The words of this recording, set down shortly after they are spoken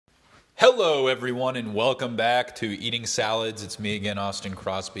Hello, everyone, and welcome back to Eating Salads. It's me again, Austin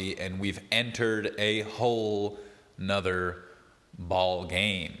Crosby, and we've entered a whole nother ball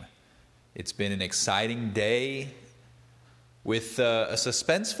game. It's been an exciting day with a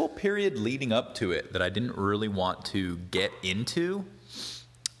suspenseful period leading up to it that I didn't really want to get into,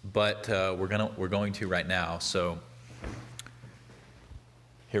 but we're going to right now. So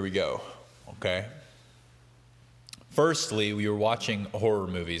here we go. Okay. Firstly, we were watching horror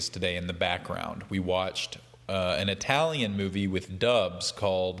movies today in the background. We watched an Italian movie with dubs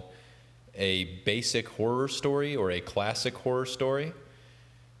called A Basic Horror Story or A Classic Horror Story.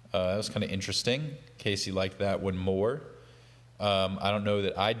 That was kind of interesting, in case you liked that one more. I don't know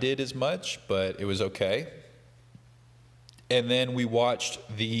that I did as much, but it was okay. And then we watched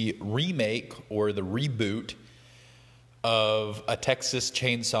the remake or the reboot of A Texas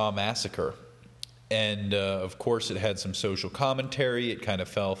Chainsaw Massacre. And, of course, it had some social commentary. It kind of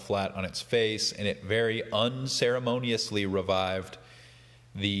fell flat on its face, and it very unceremoniously revived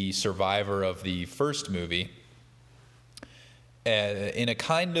the survivor of the first movie in a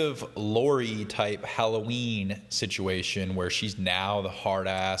kind of Laurie-type Halloween situation where she's now the hard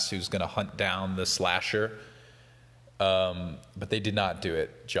ass who's going to hunt down the slasher. But they did not do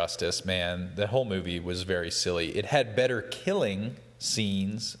it justice, man. The whole movie was very silly. It had better killing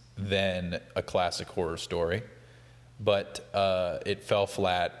scenes than A Classic Horror Story, but it fell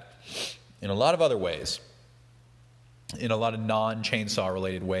flat in a lot of other ways, in a lot of non-chainsaw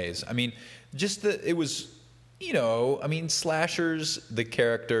related ways. I mean, slashers, the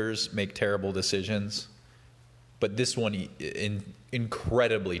characters make terrible decisions, but this one,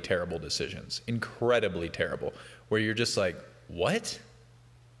 incredibly terrible decisions, incredibly terrible, where you're just like, what?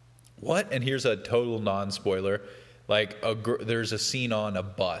 And here's a total non-spoiler. Like, there's a scene on a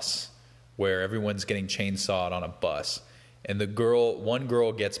bus where everyone's getting chainsawed on a bus. And one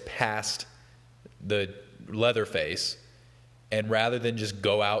girl gets past the Leatherface, and rather than just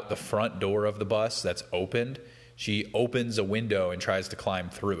go out the front door of the bus that's opened, she opens a window and tries to climb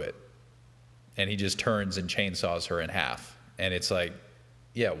through it. And he just turns and chainsaws her in half. And it's like,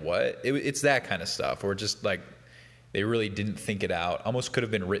 yeah, what? It's that kind of stuff. Or just like, they really didn't think it out. Almost could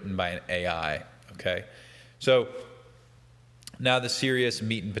have been written by an AI, okay? So now the serious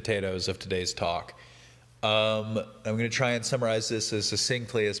meat and potatoes of today's talk. I'm going to try and summarize this as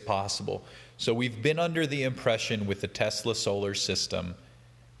succinctly as possible. So we've been under the impression with the Tesla solar system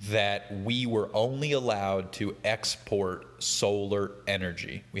that we were only allowed to export solar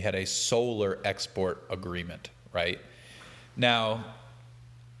energy. We had a solar export agreement, right? Now,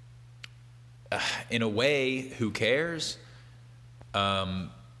 in a way, who cares?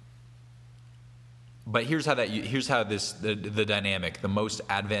 But here's how the dynamic, the most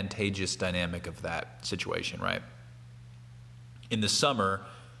advantageous dynamic of that situation, right? In the summer,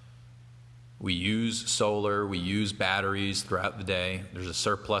 we use solar, we use batteries throughout the day. There's a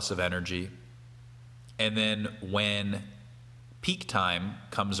surplus of energy. And then when peak time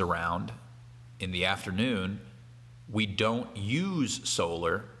comes around in the afternoon, we don't use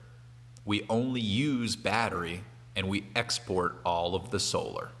solar, we only use battery, and we export all of the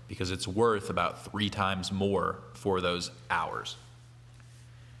solar because it's worth about 3 times more for those hours.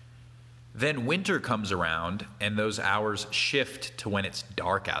 Then winter comes around, and those hours shift to when it's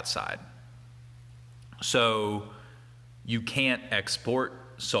dark outside. So you can't export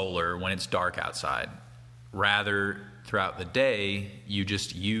solar when it's dark outside. Rather, throughout the day, you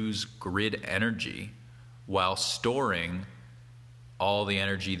just use grid energy while storing all the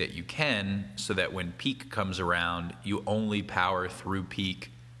energy that you can so that when peak comes around, you only power through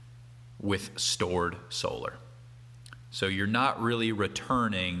peak with stored solar. So you're not really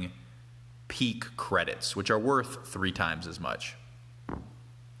returning peak credits, which are worth 3 times as much.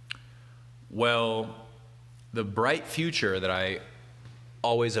 Well, the bright future that I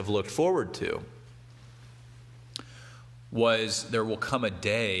always have looked forward to was there will come a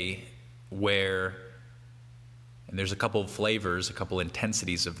day where, and there's a couple of flavors, a couple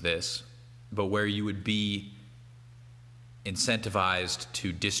intensities of this, but where you would be incentivized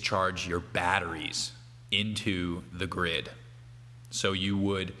to discharge your batteries into the grid. So you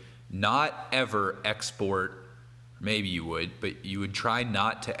would not ever export, maybe you would, but you would try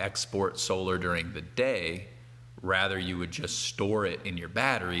not to export solar during the day. Rather, you would just store it in your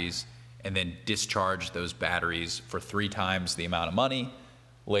batteries and then discharge those batteries for 3 times the amount of money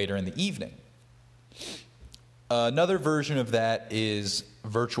later in the evening. Another version of that is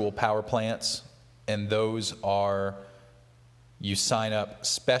virtual power plants, and those are, you sign up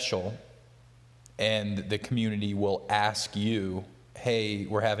special, and the community will ask you, hey,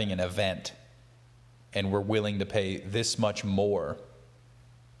 we're having an event, and we're willing to pay this much more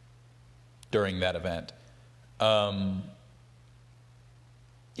during that event.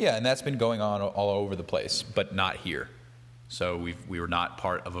 Yeah, and that's been going on all over the place, but not here. So we were not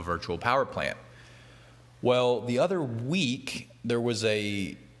part of a virtual power plant. Well, the other week, there was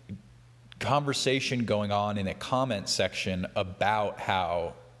a conversation going on in a comment section about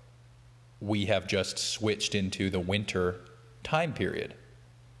how we have just switched into the winter time period,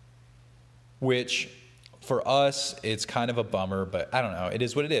 which for us, it's kind of a bummer, but I don't know. It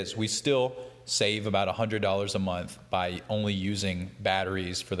is what it is. We still save about $100 a month by only using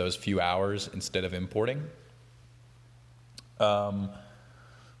batteries for those few hours instead of importing.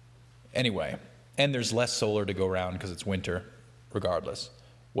 Anyway, and there's less solar to go around because it's winter regardless.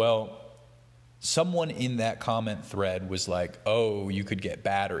 Well, someone in that comment thread was like, oh, you could get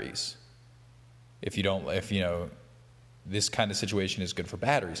batteries if this kind of situation is good for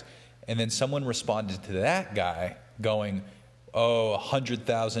batteries. And then someone responded to that guy going, oh,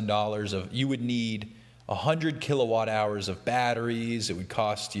 $100,000 you would need 100 kilowatt hours of batteries. It would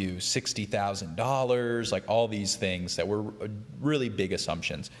cost you $60,000, like all these things that were really big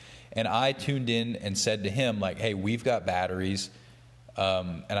assumptions. And I tuned in and said to him, like, hey, we've got batteries.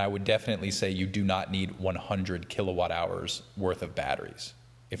 And I would definitely say you do not need 100 kilowatt hours worth of batteries.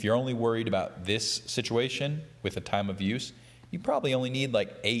 If you're only worried about this situation with the time of use, you probably only need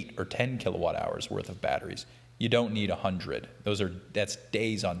like 8 or 10 kilowatt hours worth of batteries. You don't need 100. That's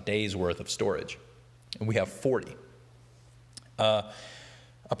days on days worth of storage. And we have 40.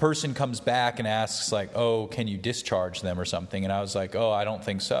 A person comes back and asks like, oh, can you discharge them or something? And I was like, oh, I don't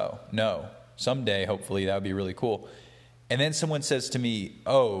think so. No. Someday, hopefully, that would be really cool. And then someone says to me,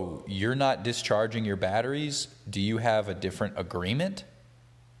 oh, you're not discharging your batteries? Do you have a different agreement?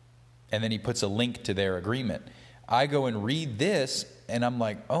 And then he puts a link to their agreement. I go and read this, and I'm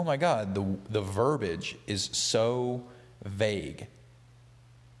like, oh my God, the verbiage is so vague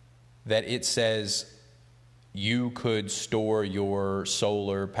that it says you could store your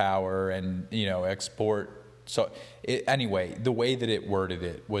solar power and, export. So anyway, the way that it worded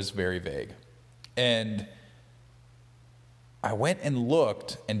it was very vague. And I went and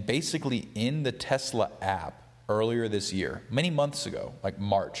looked, and basically in the Tesla app earlier this year, many months ago, like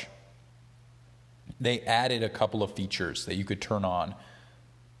March, they added a couple of features that you could turn on.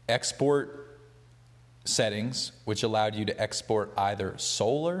 Export settings, which allowed you to export either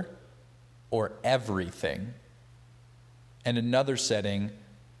solar or everything. And another setting,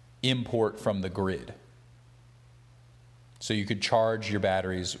 import from the grid. So you could charge your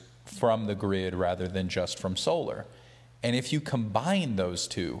batteries from the grid rather than just from solar. And if you combine those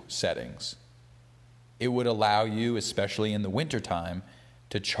two settings, it would allow you, especially in the wintertime,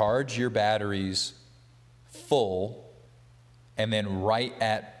 to charge your batteries full, and then right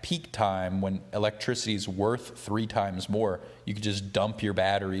at peak time when electricity is worth 3 times more, you could just dump your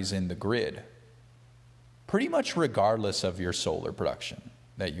batteries in the grid, pretty much regardless of your solar production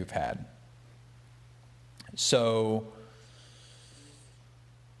that you've had. So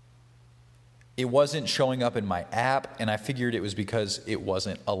it wasn't showing up in my app, and I figured it was because it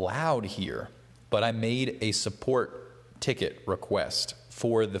wasn't allowed here. But I made a support ticket request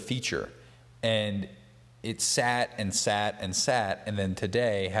for the feature, and it sat and sat and sat, and then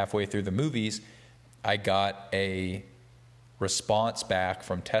today, halfway through the movies, I got a response back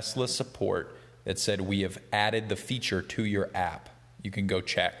from Tesla support that said, we have added the feature to your app. You can go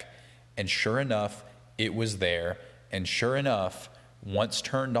check. And sure enough, it was there. And sure enough, once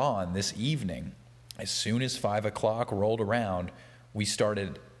turned on this evening, as soon as 5 o'clock rolled around, we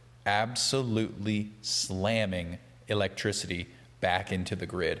started absolutely slamming electricity back into the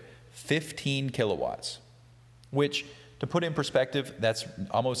grid. 15 kilowatts. Which, to put in perspective, that's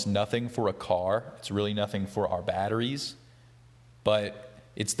almost nothing for a car. It's really nothing for our batteries. But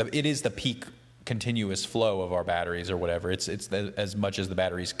it is the peak continuous flow of our batteries or whatever. It's as much as the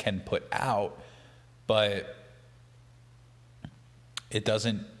batteries can put out. But it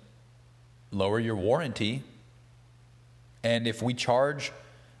doesn't lower your warranty. And if we charge,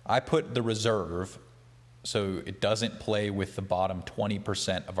 I put the reserve, so it doesn't play with the bottom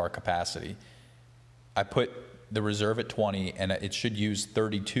 20% of our capacity. I put the reserve at 20, and it should use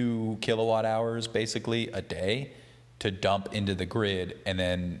 32 kilowatt hours basically a day to dump into the grid and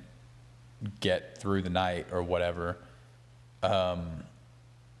then get through the night or whatever.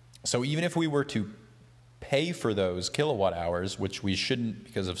 So even if we were to pay for those kilowatt hours, which we shouldn't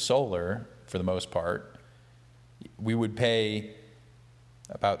because of solar for the most part, we would pay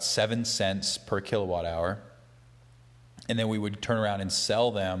about 7 cents per kilowatt hour, and then we would turn around and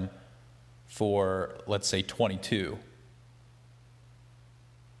sell them for, let's say, 22.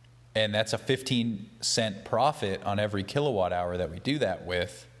 And that's a 15-cent profit on every kilowatt hour that we do that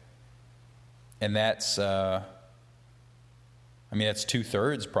with. And that's, that's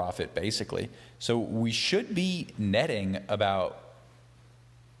 2/3 profit basically. So we should be netting about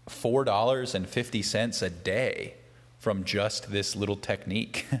 $4.50 a day from just this little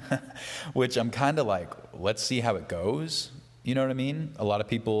technique, which I'm kind of like, let's see how it goes. You know what I mean? A lot of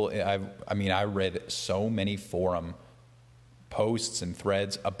people, I read so many forum posts and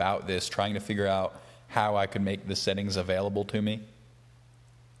threads about this, trying to figure out how I could make the settings available to me.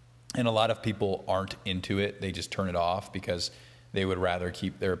 And a lot of people aren't into it. They just turn it off because they would rather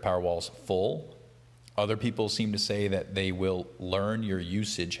keep their Powerwalls full. Other people seem to say that they will learn your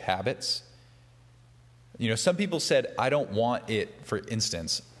usage habits. You know, some people said, I don't want it, for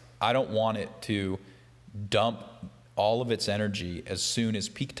instance, I don't want it to dump all of its energy as soon as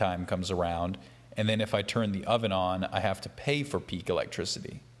peak time comes around, and then if I turn the oven on, I have to pay for peak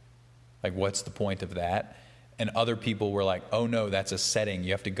electricity. Like, what's the point of that? And other people were like, oh no, that's a setting.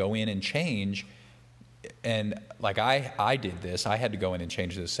 You have to go in and change. And like I did this. I had to go in and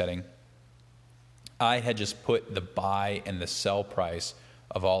change this setting. I had just put the buy and the sell price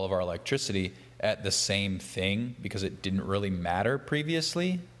of all of our electricity at the same thing because it didn't really matter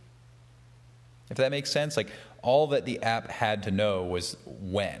previously. If that makes sense. Like, all that the app had to know was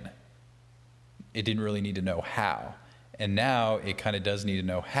when. It didn't really need to know how. And now it kind of does need to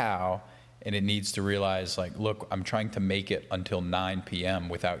know how, and it needs to realize, like, look, I'm trying to make it until 9 p.m.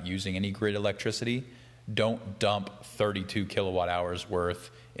 without using any grid electricity. Don't dump 32 kilowatt hours worth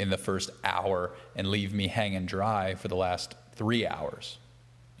in the first hour and leave me hanging dry for the last 3 hours.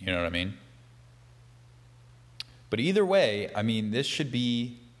 You know what I mean? But either way, I mean, this should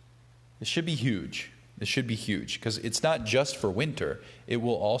be huge. This should be huge because it's not just for winter. It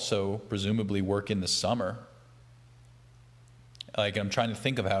will also presumably work in the summer. Like, I'm trying to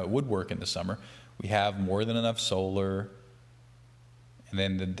think of how it would work in the summer. We have more than enough solar, and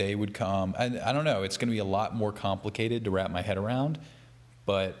then the day would come. I don't know. It's going to be a lot more complicated to wrap my head around,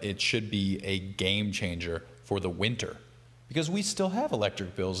 but it should be a game changer for the winter because we still have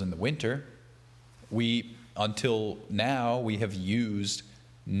electric bills in the winter. Until now, we have used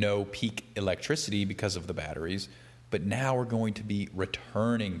no peak electricity because of the batteries, but now we're going to be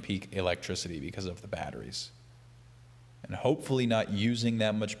returning peak electricity because of the batteries. And hopefully not using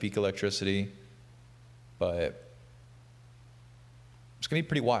that much peak electricity, but it's going to be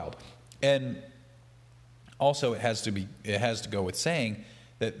pretty wild. And also it has to go with saying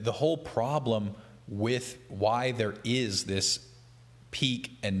that the whole problem with why there is this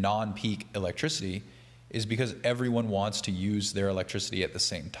peak and non-peak electricity is because everyone wants to use their electricity at the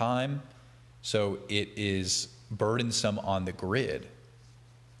same time. So it is burdensome on the grid.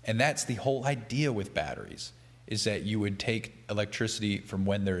 And that's the whole idea with batteries, is that you would take electricity from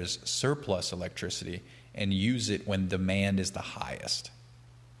when there is surplus electricity and use it when demand is the highest.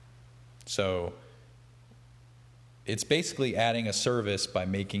 So it's basically adding a service by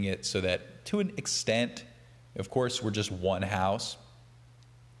making it so that, to an extent, of course, we're just one house.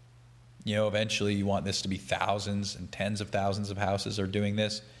 You know, eventually you want this to be thousands and tens of thousands of houses are doing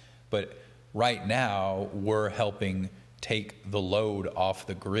this. But right now, we're helping take the load off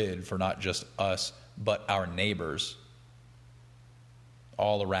the grid for not just us, but our neighbors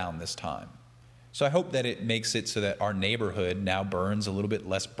all around this time. So I hope that it makes it so that our neighborhood now burns a little bit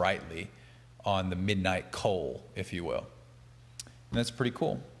less brightly on the midnight coal, if you will. And that's pretty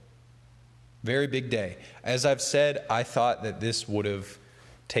cool. Very big day. As I've said, I thought that this would have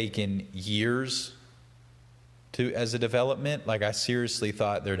taken years as a development. Like, I seriously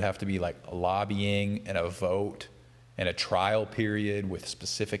thought there'd have to be like lobbying and a vote and a trial period with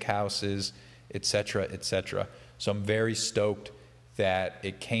specific houses, etc., etc. So I'm very stoked that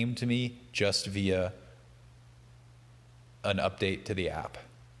it came to me just via an update to the app.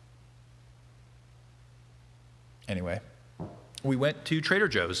 Anyway, we went to Trader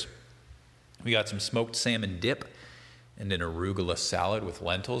Joe's. We got some smoked salmon dip and an arugula salad with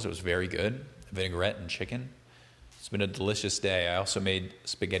lentils. It was very good. Vinaigrette and chicken. It's been a delicious day. I also made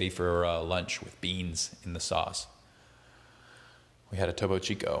spaghetti for lunch with beans in the sauce. We had a Topo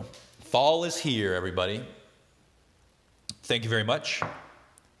Chico. Fall is here, everybody. Thank you very much.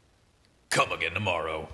 Come again tomorrow.